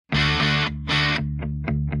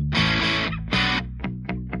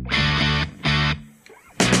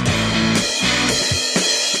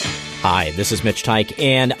Hi, this is Mitch Tyke,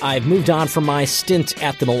 and I've moved on from my stint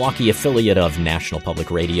at the Milwaukee affiliate of National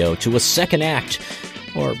Public Radio to a second act,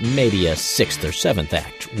 or maybe a sixth or seventh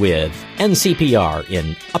act, with NCPR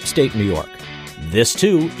in upstate New York. This,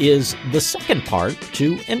 too, is the second part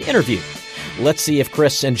to an interview. Let's see if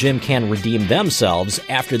Chris and Jim can redeem themselves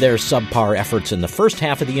after their subpar efforts in the first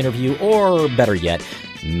half of the interview, or better yet,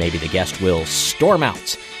 maybe the guest will storm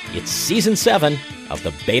out. It's Season 7 of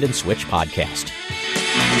the Bait and Switch podcast.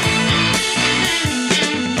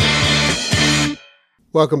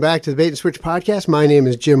 Welcome back to the Bait and Switch podcast. My name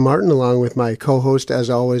is Jim Martin, along with my co-host, as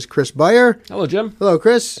always, Chris Beyer. Hello, Jim. Hello,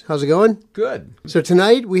 Chris. How's it going? Good. So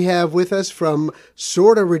tonight we have with us from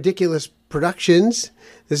Sorta Ridiculous Productions.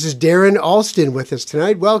 This is Darrin Alston with us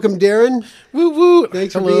tonight. Welcome, Darrin. Woo woo.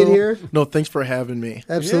 Thanks for being here. No, thanks for having me.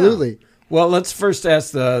 Absolutely. Yeah. Well, let's first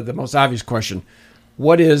ask the most obvious question.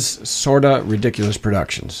 What is Sorta Ridiculous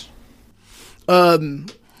Productions?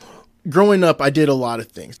 Growing up, I did a lot of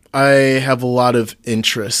things. I have a lot of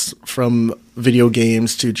interests, from video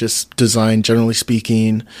games to just design, generally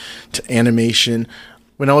speaking, to animation.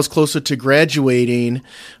 When I was closer to graduating,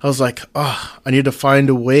 I was like, I need to find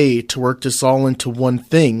a way to work this all into one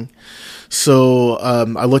thing. So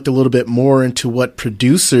I looked a little bit more into what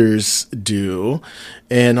producers do,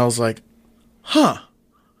 and I was like,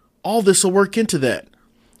 all this will work into that.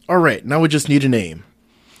 All right, now we just need a name.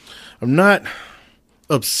 I'm not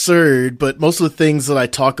absurd, but most of the things that I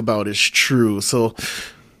talk about is true. So,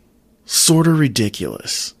 Sorta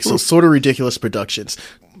Ridiculous. So, Sorta Ridiculous Productions.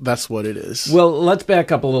 That's what it is. Well, let's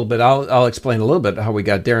back up a little bit. I'll explain a little bit how we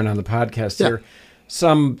got Darrin on the podcast here.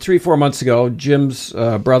 Some 3-4 months ago, Jim's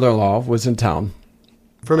brother-in-law was in town.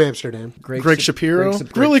 From Amsterdam. Greg Shapiro?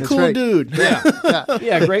 Really cool dude.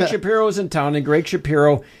 Yeah, Greg Shapiro was in town, and Greg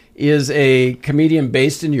Shapiro is a comedian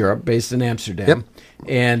based in Europe, based in Amsterdam. Yep.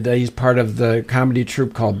 And he's part of the comedy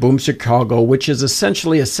troupe called Boom Chicago, which is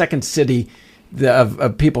essentially a second city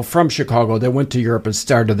of people from Chicago that went to Europe and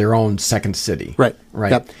started their own second city. Right.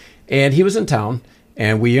 Yep. And he was in town,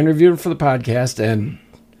 and we interviewed him for the podcast, and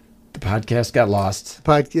the podcast got lost.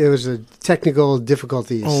 It was a technical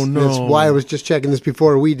difficulties. Oh, no. That's why I was just checking this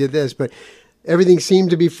before we did this, but everything seemed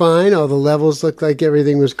to be fine. All the levels looked like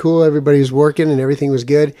everything was cool. Everybody was working and everything was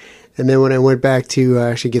good. And then when I went back to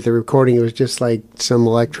actually get the recording, it was just like some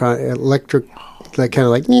electric, like kind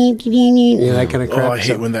of like, that kind of crap. Oh, I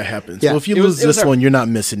hate when that happens. Yeah. Well, if you lose this one, you're not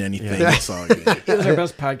missing anything. Yeah. That's all good. It was our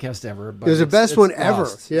best podcast ever. But it was the best one ever.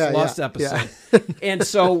 Lost. It's lost episode. And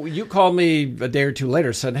so you called me a day or two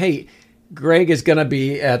later, said, hey, Greg is going to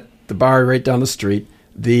be at the bar right down the street,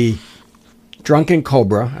 the Drunken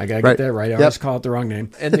Cobra. I got to get that right. I always call it the wrong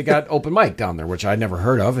name. And they got open mic down there, which I'd never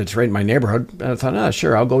heard of. It's right in my neighborhood. And I thought,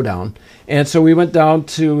 sure, I'll go down. And so we went down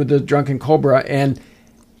to the Drunken Cobra, and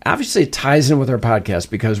obviously it ties in with our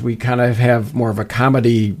podcast because we kind of have more of a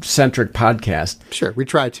comedy-centric podcast. Sure, we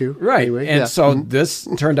try to. Right. Anyway, and so this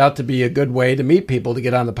turned out to be a good way to meet people to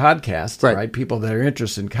get on the podcast, right? People that are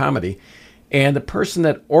interested in comedy. And the person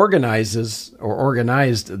that organized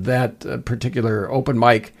that particular open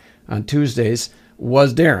mic on Tuesdays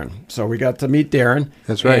was Darrin. So we got to meet Darrin.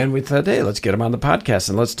 That's right. And we thought, hey, let's get him on the podcast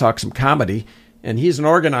and let's talk some comedy. And he's an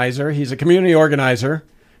organizer. He's a community organizer.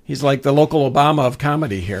 He's like the local Obama of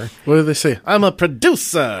comedy here. What do they say? I'm a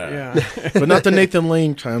producer. Yeah. But not the Nathan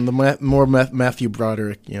Lane kind, the more Matthew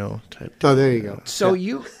Broderick, type. Oh, there you go. So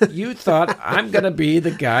you thought, I'm going to be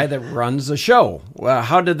the guy that runs a show. Well,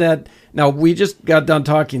 how did that... Now, we just got done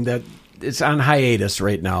talking that it's on hiatus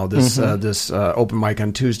right now, this open mic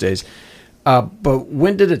on Tuesdays. But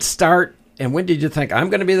when did it start, and when did you think, I'm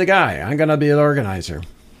going to be the guy, I'm going to be the organizer?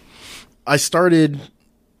 I started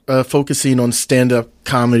focusing on stand-up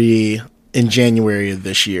comedy in January of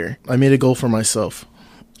this year. I made a goal for myself.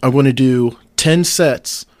 I'm going to do 10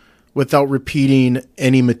 sets without repeating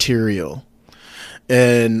any material.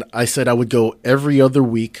 And I said I would go every other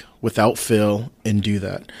week without fail and do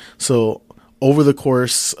that. So over the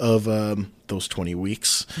course of those 20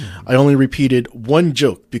 weeks, I only repeated one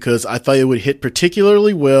joke because I thought it would hit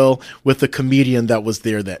particularly well with the comedian that was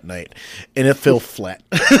there that night. And it fell flat.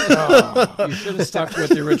 You should have stuck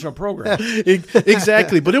with the original program.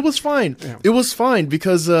 Exactly. But it was fine. Yeah. It was fine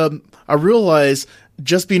because I realized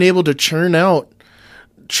just being able to churn out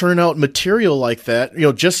material like that,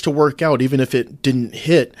 just to work out, even if it didn't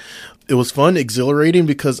hit, it was fun, exhilarating,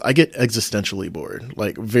 because I get existentially bored,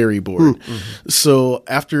 like very bored. Mm-hmm. So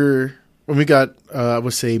when we got, I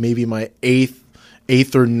would say maybe my eighth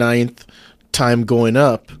or ninth time going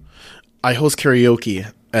up, I host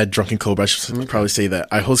karaoke at Drunken Cobra. I should probably say that.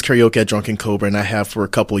 I host karaoke at Drunken Cobra, and I have for a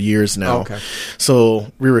couple years now. Okay.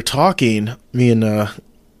 So we were talking, me and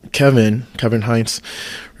Kevin Heinz,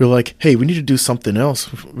 we were like, hey, we need to do something else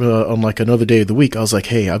on like another day of the week. I was like,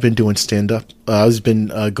 hey, I've been doing stand-up. I've been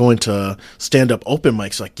going to stand-up open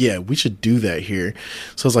mics. Like, yeah, we should do that here.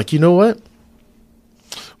 So I was like, you know what?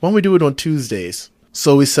 Why don't we do it on Tuesdays?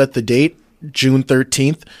 So we set the date, June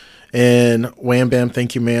 13th, and wham bam,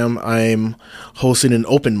 thank you ma'am, I'm hosting an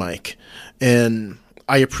open mic. And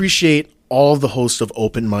I appreciate all the hosts of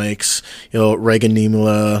open mics, Reagan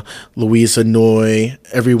Nimula, Louisa Noy,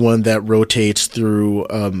 everyone that rotates through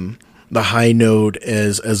the High Note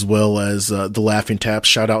as well as the Laughing Taps.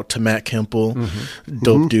 Shout out to Matt Kemple,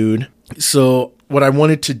 dope dude. So what I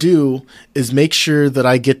wanted to do is make sure that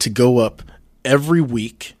I get to go up every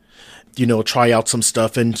week, try out some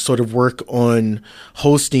stuff and sort of work on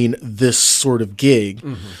hosting this sort of gig.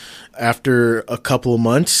 After a couple of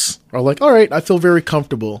months, I'm like, all right, I feel very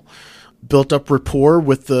comfortable. Built up rapport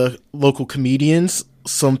with the local comedians,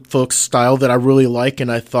 some folks' style that I really like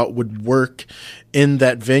and I thought would work in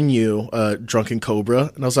that venue, Drunken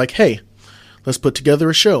Cobra. And I was like, hey, let's put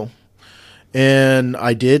together a show. And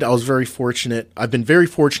I did. I was very fortunate. I've been very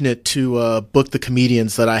fortunate to book the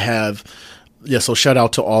comedians that I have. Yeah, so shout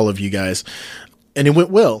out to all of you guys. And it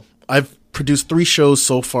went well. I've produced 3 shows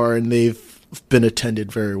so far, and they've been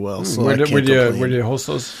attended very well. So where did you host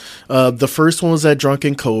those? The first one was at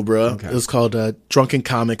Drunken Cobra. Okay. It was called Drunken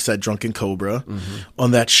Comics at Drunken Cobra.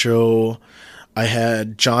 On that show, I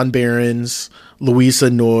had John Behrens, Louisa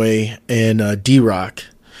Noy, and D-Rock.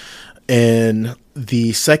 And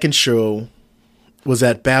the second show was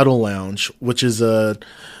at Battle Lounge, which is an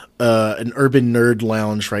urban nerd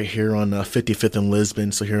lounge right here on 55th and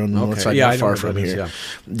Lisbon, so here on the north side, not far from here. Yeah.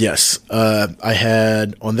 Yes. I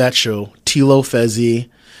had on that show Tilo Fezzi,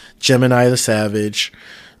 Gemini the Savage,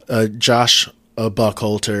 Josh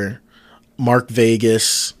Buckhalter, Mark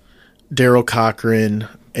Vegas, Daryl Cochran,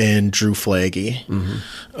 and Drew Flaggy.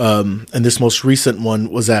 And this most recent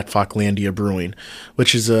one was at Falklandia Brewing,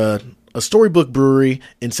 which is a storybook brewery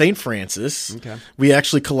in St. Francis. Okay. We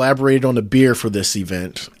actually collaborated on a beer for this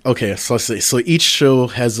event. Okay, so let's see. So each show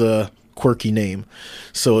has a quirky name.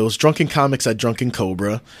 So it was Drunken Comics at Drunken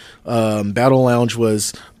Cobra. Battle Lounge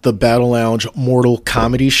was the Battle Lounge Mortal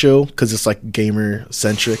Comedy Show because it's like gamer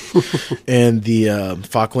centric. And the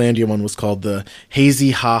Falklandia one was called the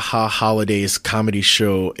Hazy Ha Ha Holidays Comedy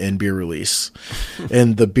Show and Beer Release.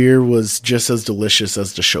 And the beer was just as delicious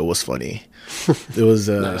as the show was funny. It was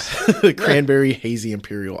Cranberry Hazy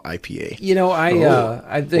Imperial IPA.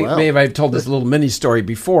 I think maybe I've told this little mini story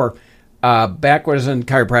before. Back when I was in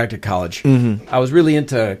chiropractic college, I was really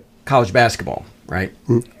into college basketball, right?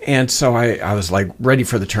 And so I was like ready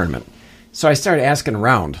for the tournament. So I started asking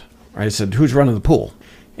around. Right? I said, who's running the pool?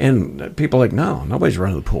 And people were like, no, nobody's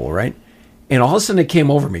running the pool, right? And all of a sudden it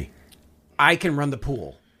came over me. I can run the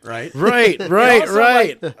pool. Right. Wait a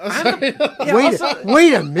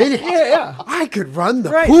minute. Yeah. I could run the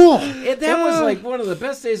pool. And that was like one of the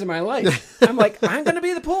best days of my life. I'm like, I'm going to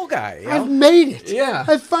be the pool guy. I've made it. Yeah.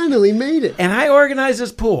 I finally made it. And I organized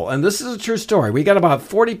this pool. And this is a true story. We got about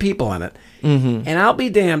 40 people in it. And I'll be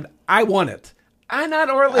damned, I won it. I not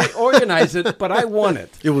only organized it, but I won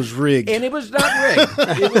it. It was rigged. And it was not rigged.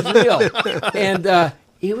 It was real. And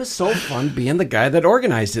it was so fun being the guy that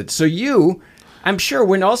organized it. So I'm sure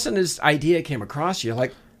when all of a sudden this idea came across you,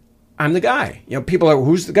 like, I'm the guy. People are,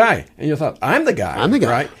 who's the guy? And you thought, I'm the guy. I'm the guy.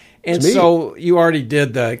 Right? And so you already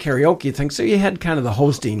did the karaoke thing, so you had kind of the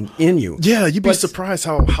hosting in you. Yeah, you'd be surprised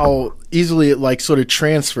how easily it like sort of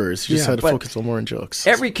transfers. You just had to focus on more on jokes.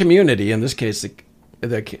 Every community, in this case,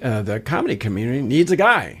 the comedy community, needs a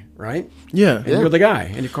guy, right? Yeah. And you're the guy.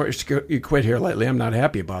 And of course, you quit here lately. I'm not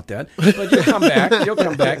happy about that. But you'll come back. You'll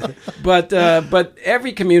come back. But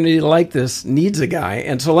every community like this needs a guy.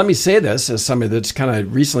 And so let me say this as somebody that's kind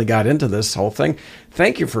of recently got into this whole thing.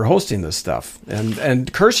 Thank you for hosting this stuff,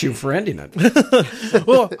 and curse you for ending it.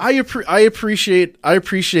 Well, I appreciate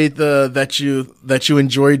that you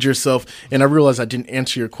enjoyed yourself, and I realize I didn't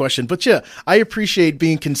answer your question, but yeah, I appreciate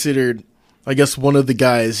being considered, I guess, one of the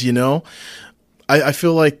guys. I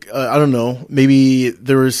feel like I don't know, maybe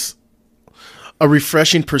there was a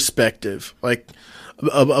refreshing perspective, like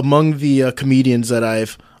among the comedians that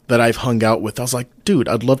I've hung out with. I was like, dude,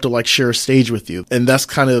 I'd love to like share a stage with you, and that's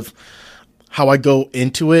kind of how I go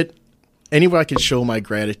into it. Anywhere I can show my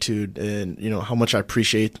gratitude and how much I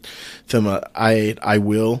appreciate them, I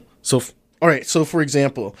will. So all right, so for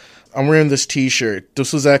example, I'm wearing this T-shirt.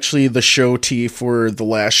 This was actually the show tee for the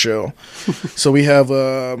last show. So we have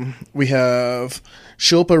Shilpa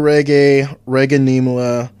Reggae, Reagan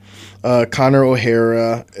Nimla, Connor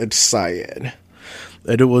O'Hara, and Syed.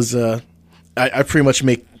 And it was I pretty much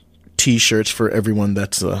make T-shirts for everyone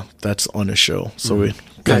that's on a show. So we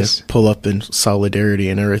kind Nice. of pull up in solidarity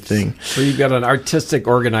and everything. So you've got an artistic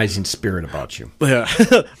organizing spirit about you. Yeah,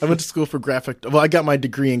 I went to school for I got my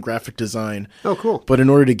degree in graphic design. Oh, cool. But in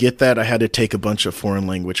order to get that, I had to take a bunch of foreign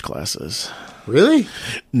language classes. Really?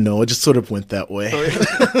 No, it just sort of went that way.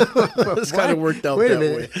 It's kind of worked out that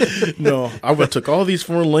way. No, I took all these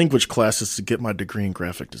foreign language classes to get my degree in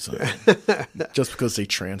graphic design, just because they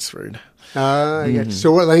transferred. I got you.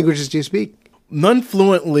 So what languages do you speak? None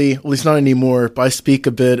fluently, at least not anymore, but I speak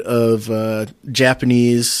a bit of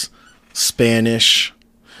Japanese, Spanish,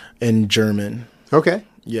 and German. Okay.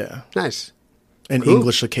 Yeah. Nice. And Cool.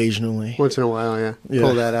 English occasionally. Once in a while, yeah. Yeah.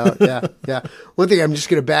 Pull that out. Yeah, yeah. One thing, I'm just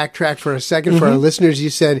going to backtrack for a second for our listeners. You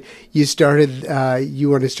said you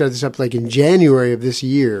want to start this up like in January of this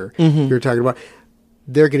year. You were talking about.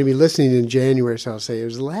 They're going to be listening in January, so I'll say it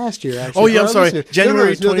was last year. Actually, Oh, yeah, for I'm our sorry. listeners.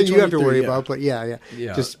 January it's nothing you have to 2023, worry yeah. about, but yeah.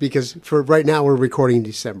 Yeah. Just because for right now we're recording in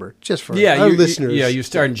December, just for our listeners. You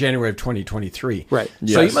start in January of 2023. Right. So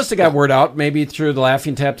Yes. you must have got word out maybe through the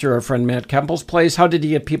Laughing Tap through our friend Matt Kempel's place. How did you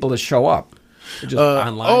get people to show up? Just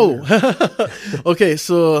online? Okay,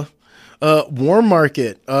 so Warm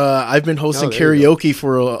Market. I've been hosting there you karaoke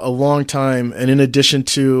for a long time, and in addition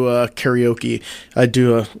to karaoke, I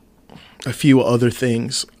do a few other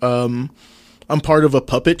things. I'm part of a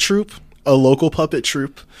puppet troupe, a local puppet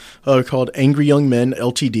troupe called Angry Young Men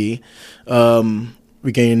LTD.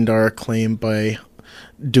 We gained our acclaim by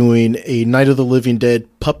doing a Night of the Living Dead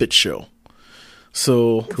puppet show.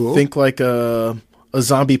 So Cool. think like a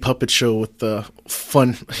zombie puppet show with the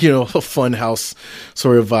fun, a fun house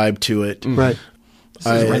sort of vibe to it. Right.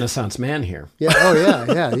 This is a Renaissance man here. Yeah. Oh,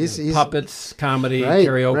 yeah. He's Puppets, comedy, right,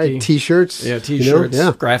 karaoke. right. T-shirts. Yeah, T-shirts,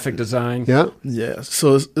 Yeah. graphic design. Yeah. Yeah.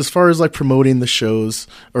 So as far as like promoting the shows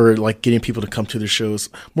or like getting people to come to the shows,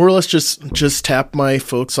 more or less just tap my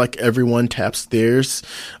folks like everyone taps theirs.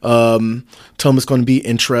 Tell them it's going to be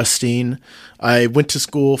interesting. I went to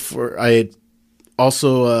school I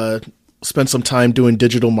also spent some time doing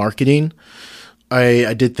digital marketing.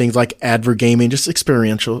 I did things like advert gaming, just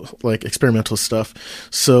experimental stuff.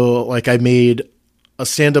 So like I made a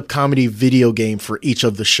stand-up comedy video game for each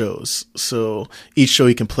of the shows. So each show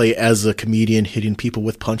you can play as a comedian, hitting people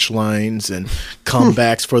with punchlines and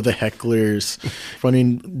comebacks for the hecklers,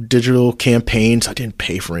 running digital campaigns. I didn't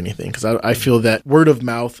pay for anything because I feel that word of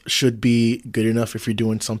mouth should be good enough if you're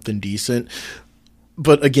doing something decent.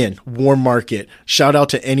 But again, Warm Market, shout out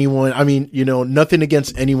to anyone. I mean, nothing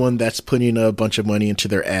against anyone that's putting a bunch of money into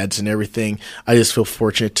their ads and everything. I just feel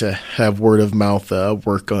fortunate to have word of mouth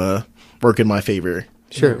work in my favor.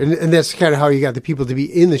 Sure. And that's kind of how you got the people to be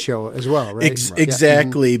in the show as well, right?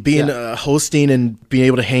 Exactly. Being hosting and being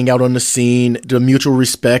able to hang out on the scene, the mutual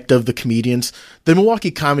respect of the comedians. The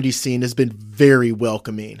Milwaukee comedy scene has been very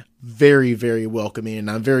welcoming. Very, very welcoming, and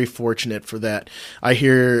I'm very fortunate for that. I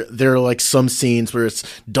hear there are like some scenes where it's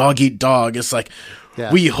dog eat dog. It's like,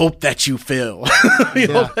 we hope that you fail. We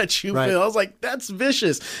hope that you fail. I was like, that's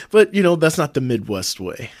vicious. But, that's not the Midwest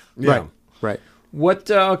way. Yeah. Right.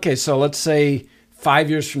 What? Okay, so let's say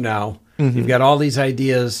 5 years from now, you've got all these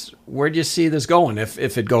ideas. Where do you see this going if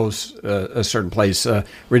it goes a certain place?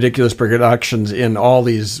 Ridiculous Productions in all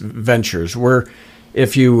these ventures.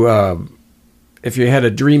 If you had a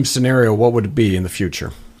dream scenario, what would it be in the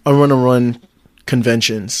future? I want to run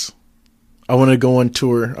conventions. I want to go on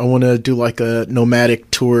tour. I want to do like a nomadic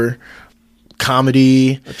tour,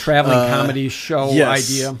 comedy. A traveling comedy show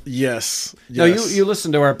idea? Yes. No, you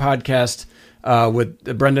listen to our podcast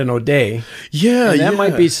with Brendan O'Day. Yeah, and that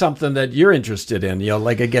might be something that you're interested in.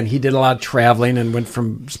 Like, again, he did a lot of traveling and went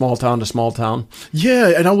from small town to small town.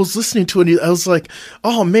 Yeah, and I was listening to it, and I was like,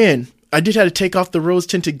 oh, man. I did have to take off the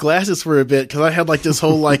rose-tinted glasses for a bit because I had like this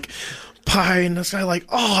whole like pie, and this guy like,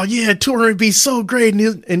 oh yeah, touring would be so great.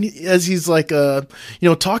 As he's like,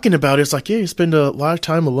 talking about it, it's like, yeah, you spend a lot of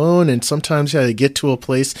time alone, and sometimes you had to get to a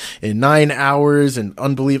place in 9 hours and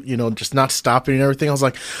unbelievable, just not stopping and everything. I was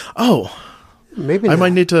like, oh. Maybe I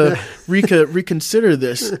might need to reconsider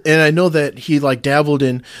this. And I know that he like dabbled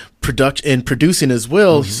in producing as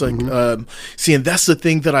well. He's like, seeing that's the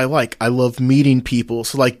thing that I like. I love meeting people.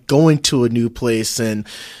 So like going to a new place and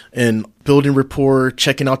building rapport,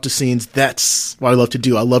 checking out the scenes. That's what I love to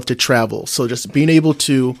do. I love to travel. So just being able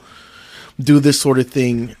to do this sort of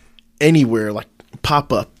thing anywhere, like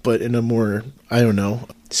pop up, but in a more, I don't know,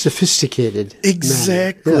 sophisticated.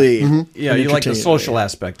 Exactly. Yeah, you like the social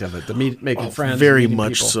aspect of it, the making friends. Very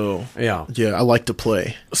much people. so. Yeah. Yeah, I like to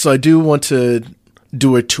play. So I do want to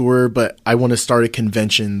do a tour, but I want to start a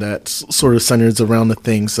convention that sort of centers around the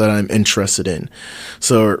things that I'm interested in.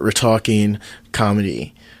 So we're talking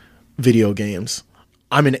comedy, video games,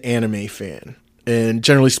 I'm an anime fan. And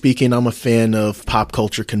generally speaking, I'm a fan of pop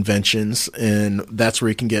culture conventions, and that's where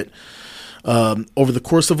you can get, over the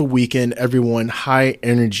course of a weekend, everyone high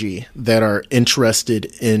energy that are interested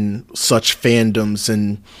in such fandoms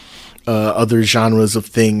and other genres of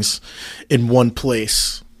things in one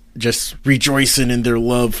place, just rejoicing in their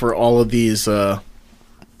love for all of these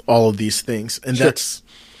things. And that's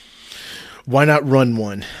why not run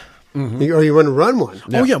one? Mm-hmm. Or you want to run one?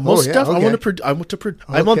 Yeah. Oh yeah, most definitely. Okay. I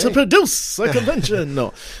want to produce a convention.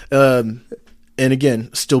 No, and again,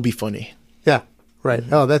 still be funny. Yeah, right.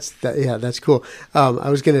 Oh, that's cool. I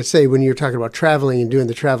was going to say, when you're talking about traveling and doing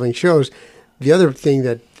the traveling shows, the other thing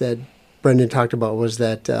that Brendan talked about was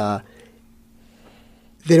that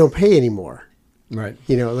they don't pay anymore. Right.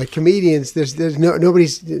 Like comedians, the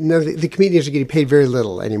comedians are getting paid very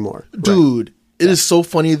little anymore. Dude, right. It is so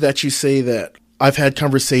funny that you say that. I've had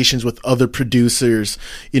conversations with other producers,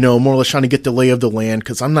 more or less trying to get the lay of the land,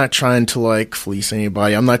 because I'm not trying to like fleece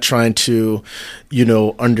anybody. I'm not trying to,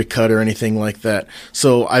 undercut or anything like that.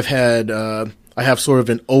 So I have sort of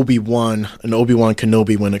an Obi-Wan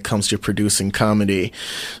Kenobi when it comes to producing comedy.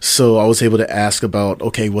 So I was able to ask about,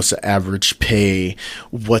 okay, what's the average pay?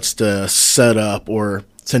 What's the setup? Or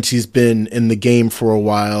since he's been in the game for a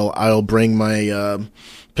while, I'll bring my,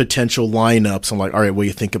 potential lineups. I'm like, all right, what do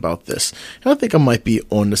you think about this? And I think I might be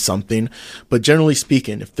onto something. But generally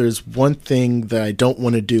speaking, if there's one thing that I don't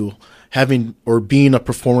want to do, being a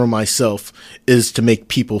performer myself, is to make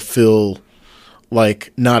people feel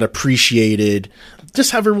like not appreciated.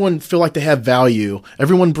 Just have everyone feel like they have value.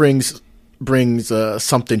 Everyone brings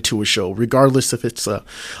something to a show, regardless if it's a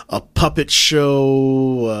puppet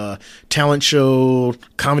show, talent show,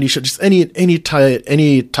 comedy show, just any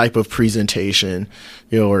type of presentation,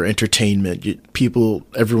 or entertainment.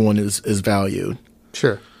 Everyone is valued.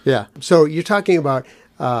 Sure. Yeah. So you're talking about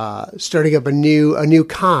starting up a new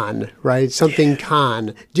con, right? Something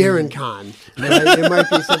con, Darrin con. Right? It might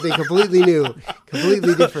be something completely new,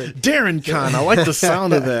 completely different. Darrin con. I like the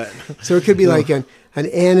sound of that. So it could be like an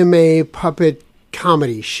anime puppet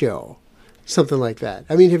comedy show, something like that.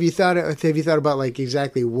 I mean, have you thought about like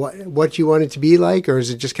exactly what you want it to be like, or is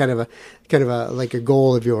it just kind of a like a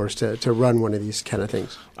goal of yours to run one of these kind of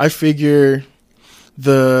things? I figure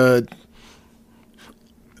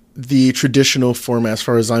the traditional format, as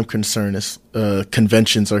far as I'm concerned, is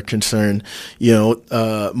conventions are concerned.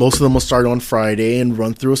 Most of them will start on Friday and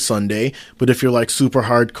run through a Sunday. But if you're like super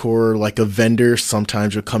hardcore, like a vendor,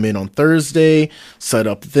 sometimes you'll come in on Thursday, set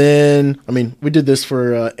up then. I mean, we did this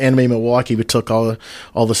for Anime Milwaukee. We took all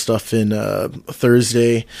the stuff in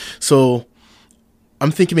Thursday. So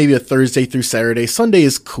I'm thinking maybe a Thursday through Saturday. Sunday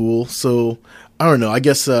is cool. So I don't know. I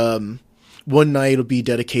guess one night will be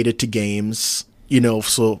dedicated to games.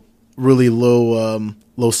 So really low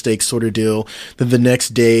stakes sort of deal. Then the next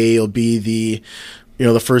day will be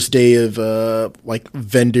the first day of like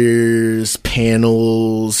vendors,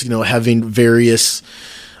 panels, having various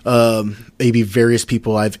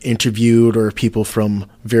people I've interviewed, or people from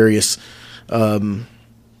various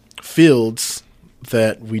fields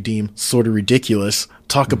that we deem sort of ridiculous,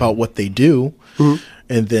 talk about what they do. Mm-hmm.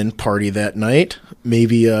 And then party that night.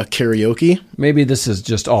 Maybe karaoke. Maybe this is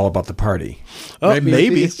just all about the party.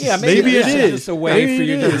 Maybe it is. It's a way for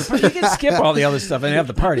you to. You can skip all the other stuff and have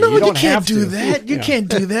the party. No, you don't can't have do to. that. You can't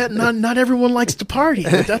do that. Not everyone likes to party.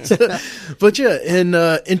 But yeah,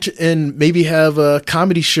 and maybe have a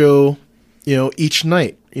comedy show, each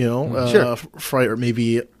night. Sure. Friday, or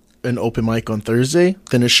maybe an open mic on Thursday,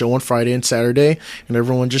 then a show on Friday and Saturday, and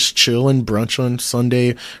everyone just chill and brunch on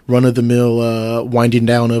Sunday, run-of-the-mill winding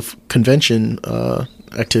down of convention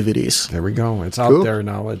activities. There we go. It's out there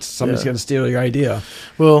now. Somebody's going to steal your idea.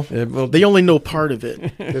 Well, they only know part of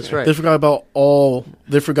it. That's right. They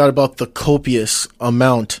forgot about the copious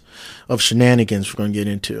amount of shenanigans we're going to get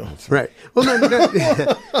into. Right. Well, not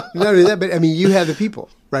only that, but I mean, you have the people,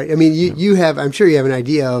 right? I mean, you have. I'm sure you have an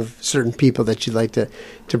idea of certain people that you'd like to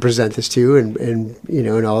present this to, and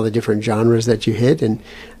and all the different genres that you hit, and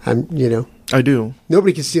I do.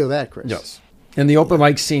 Nobody can steal that, Chris. Yes. In the open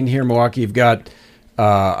mic scene here in Milwaukee, you've got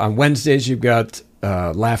on Wednesdays you've got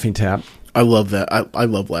Laughing Tap. I love that. I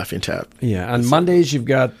love Laughing Tap. Yeah. On Mondays, you've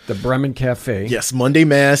got the Bremen Cafe. Yes, Monday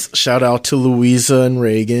Mass. Shout out to Louisa and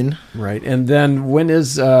Reagan. Right. And then when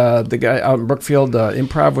is the guy out in Brookfield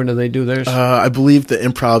Improv? When do they do theirs? I believe the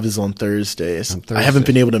Improv is on Thursdays. I haven't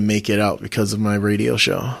been able to make it out because of my radio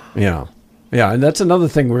show. Yeah. Yeah, and that's another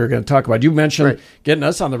thing we were going to talk about. You mentioned getting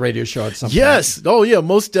us on the radio show at some point. Yes. Oh, yeah,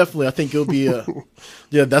 most definitely. I think it'll be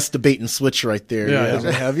that's the bait and switch right there. Yeah.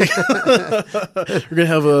 We're going to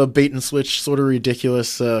have a bait and switch sort of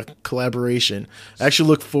ridiculous collaboration. I actually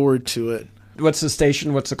look forward to it. what's the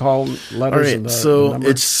station? What's the call letters? All right, and the so number?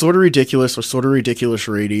 it's Sorta Ridiculous or Sorta Ridiculous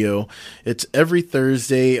Radio. It's every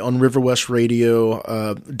Thursday on River West Radio,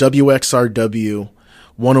 WXRW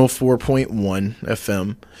 104.1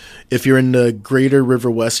 FM. If you're in the greater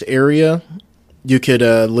River West area, you could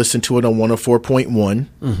listen to it on 104.1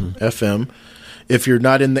 FM. If you're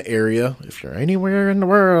not in the area, if you're anywhere in the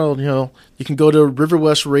world, you can go to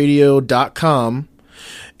riverwestradio.com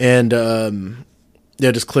and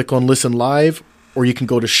just click on Listen Live, or you can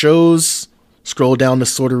go to shows, scroll down to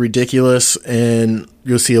Sorta Ridiculous, and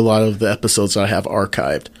you'll see a lot of the episodes that I have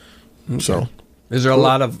archived. Okay. So, is there a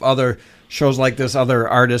lot of other shows like this, other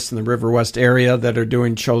artists in the River West area that are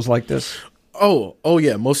doing shows like this? Oh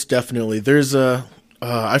yeah, most definitely. There's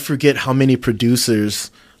I forget how many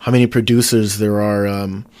producers there are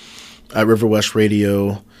at River West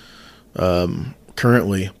Radio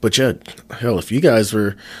currently. But yeah, hell, if you guys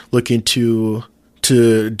were looking to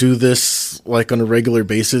do this like on a regular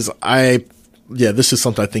basis, this is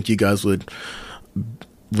something I think you guys would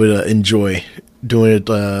enjoy doing it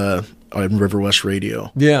on River West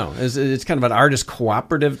Radio. Yeah, it's kind of an artist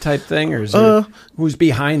cooperative type thing, or is who's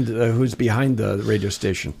behind the radio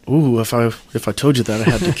station? Ooh, if I told you that, I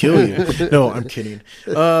had to kill you. No, I'm kidding.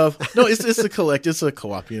 No, it's a collect. It's a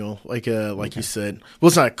co-op. Like you said. Well,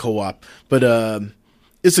 it's not a co-op, but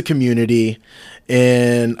it's a community,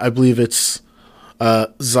 and I believe it's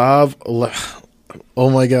Zav. Oh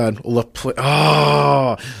my God!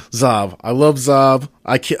 Zav. I love Zav.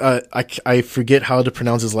 I forget how to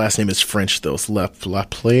pronounce his last name. It's French though. It's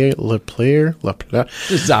Laplaire.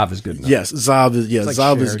 Zav is good enough. Yes, Zav is. Yeah, like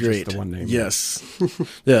Zav Cher, is great. just the one name. Yes,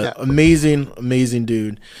 yeah, amazing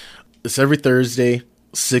dude. It's every Thursday,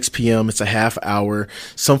 6 p.m. It's a half hour.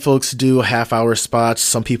 Some folks do half-hour spots.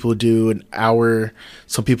 Some people do an hour.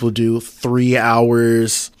 Some people do 3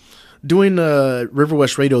 hours. Doing River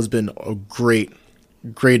West Radio has been a great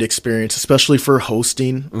experience, especially for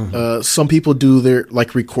hosting. Some people do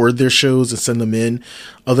record their shows and send them in.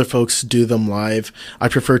 Other folks do them live. I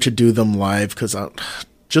prefer to do them live because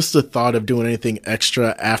just the thought of doing anything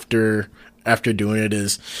extra after doing it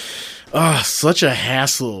is such a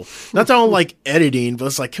hassle. Not that I don't like editing, but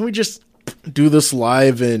it's like, can we just do this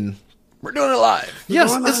live? And we're doing it live.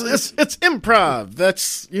 Yes, it's improv.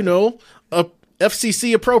 That's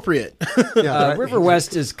FCC appropriate. Yeah, right. River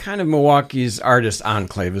West is kind of Milwaukee's artist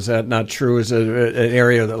enclave. Is that not true? Is it an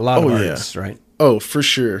area that a lot of artists, right? Oh, for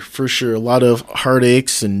sure. A lot of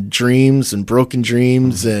heartaches and dreams and broken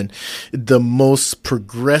dreams, and the most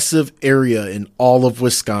progressive area in all of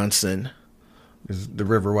Wisconsin Is the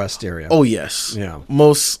River West area. Oh yes, yeah,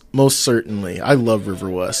 most certainly. I love River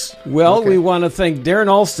West. Well, we want to thank Darrin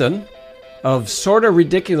Alston of Sorta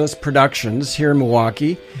Ridiculous Productions here in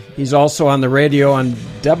Milwaukee. He's also on the radio on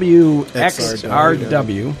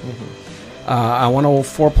WXRW on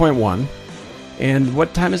 104.1. And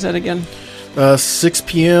what time is that again? 6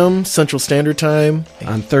 p.m. Central Standard Time.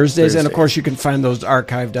 On Thursdays. And, of course, you can find those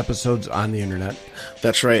archived episodes on the internet.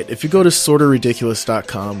 That's right. If you go to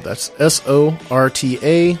sortaridiculous.com, that's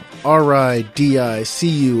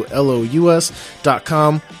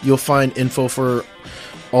SORTARIDICULOUS.com, you'll find info for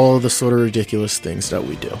all of the Sorta Ridiculous things that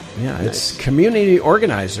we do. Yeah, it's community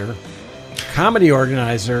organizer, comedy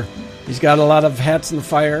organizer. He's got a lot of hats in the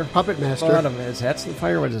fire. Puppet master. A lot of hats in the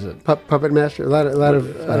fire. What is it? Puppet master. A lot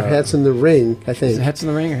of hats in the ring, I think. Is it hats in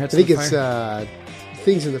the ring or hats I in the think fire? It's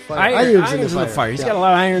things in the fire. Irons in the fire. He's got a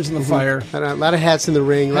lot of irons in the fire. A lot of hats in the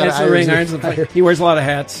ring. Hats in the ring, irons in the fire. He wears a lot of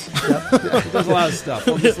hats. He does a lot of stuff.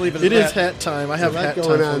 We'll just leave it at that. It is hat time. I have hat time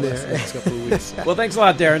going on for there. the next couple of weeks. Well, thanks a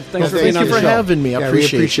lot, Darrin. Thanks for being on the show. Thank you for having me. I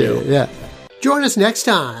appreciate you. Yeah. Join us next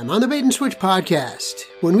time on the Bait and Switch podcast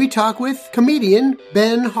when we talk with comedian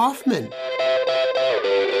Ben Hoffman.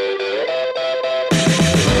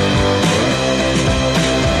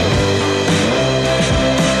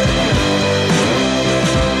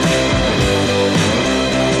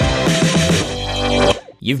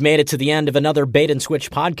 You've made it to the end of another Bait and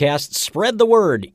Switch podcast. Spread the word.